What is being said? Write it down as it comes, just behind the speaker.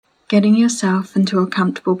getting yourself into a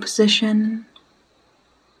comfortable position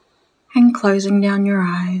and closing down your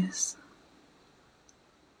eyes.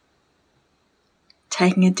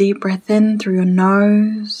 Taking a deep breath in through your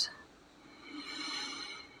nose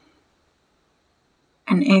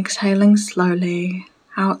and exhaling slowly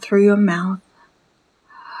out through your mouth.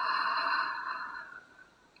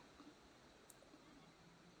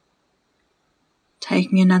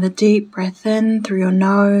 Taking another deep breath in through your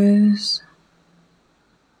nose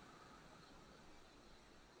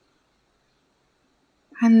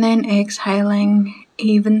and then exhaling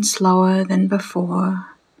even slower than before.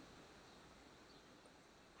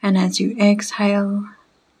 And as you exhale,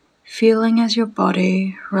 feeling as your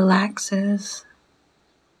body relaxes.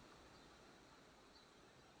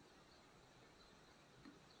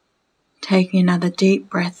 Taking another deep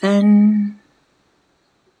breath in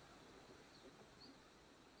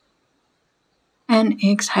and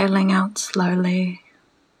exhaling out slowly,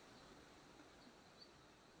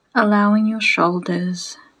 allowing your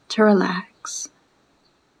shoulders to relax,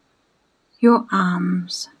 your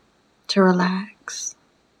arms to relax,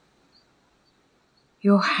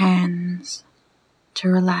 your hands to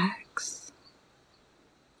relax.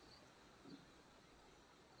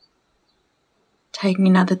 Taking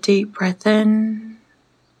another deep breath in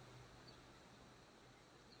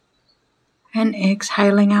and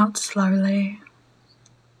exhaling out slowly,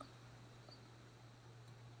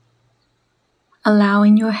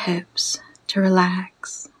 allowing your hips to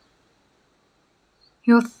relax,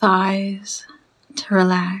 your thighs to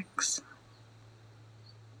relax,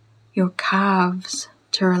 your calves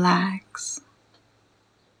to relax,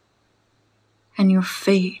 and your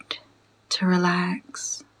feet to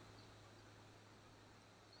relax.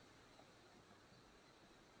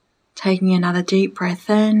 Taking another deep breath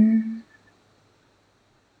in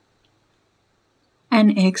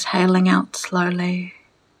and exhaling out slowly,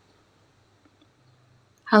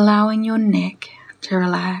 allowing your neck to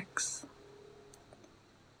relax,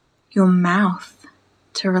 your mouth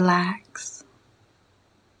to relax,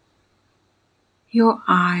 your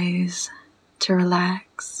eyes to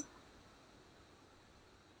relax.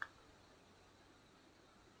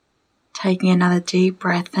 Taking another deep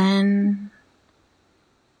breath in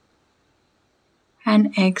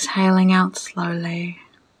and exhaling out slowly,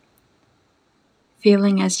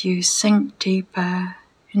 feeling as you sink deeper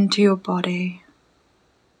into your body.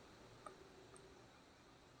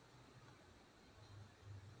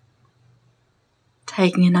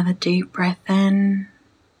 Taking another deep breath in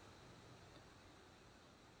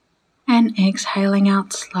and exhaling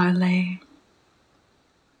out slowly,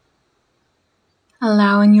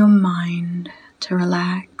 allowing your mind to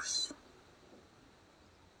relax.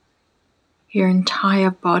 Your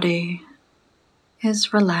entire body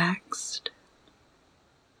is relaxed.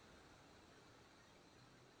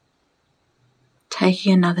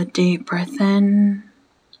 Taking another deep breath in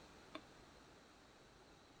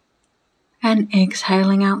and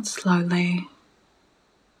exhaling out slowly,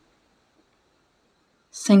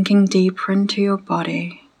 sinking deeper into your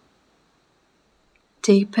body,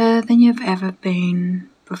 deeper than you've ever been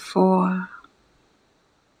before.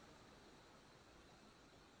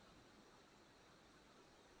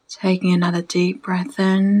 Taking another deep breath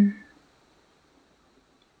in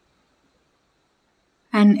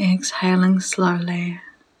and exhaling slowly.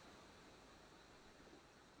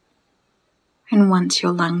 And once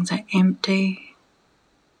your lungs are empty,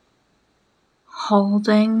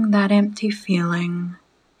 holding that empty feeling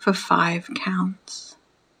for 5 counts.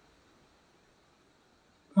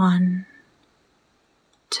 1,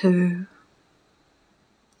 2,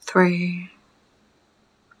 3,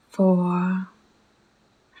 4,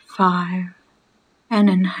 5, and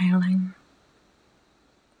inhaling.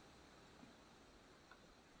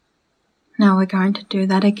 Now we're going to do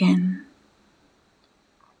that again.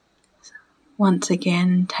 Once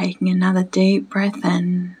again, taking another deep breath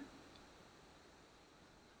in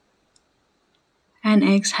and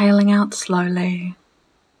exhaling out slowly.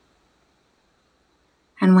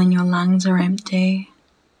 And when your lungs are empty,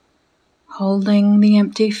 holding the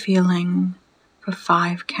empty feeling for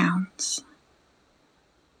 5 counts.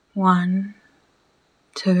 1,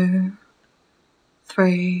 2,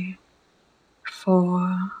 3,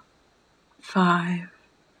 4, 5,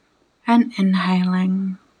 and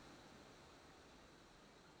inhaling,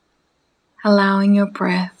 allowing your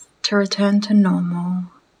breath to return to normal.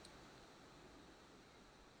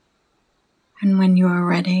 And when you are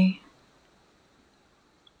ready,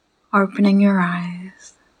 opening your eyes.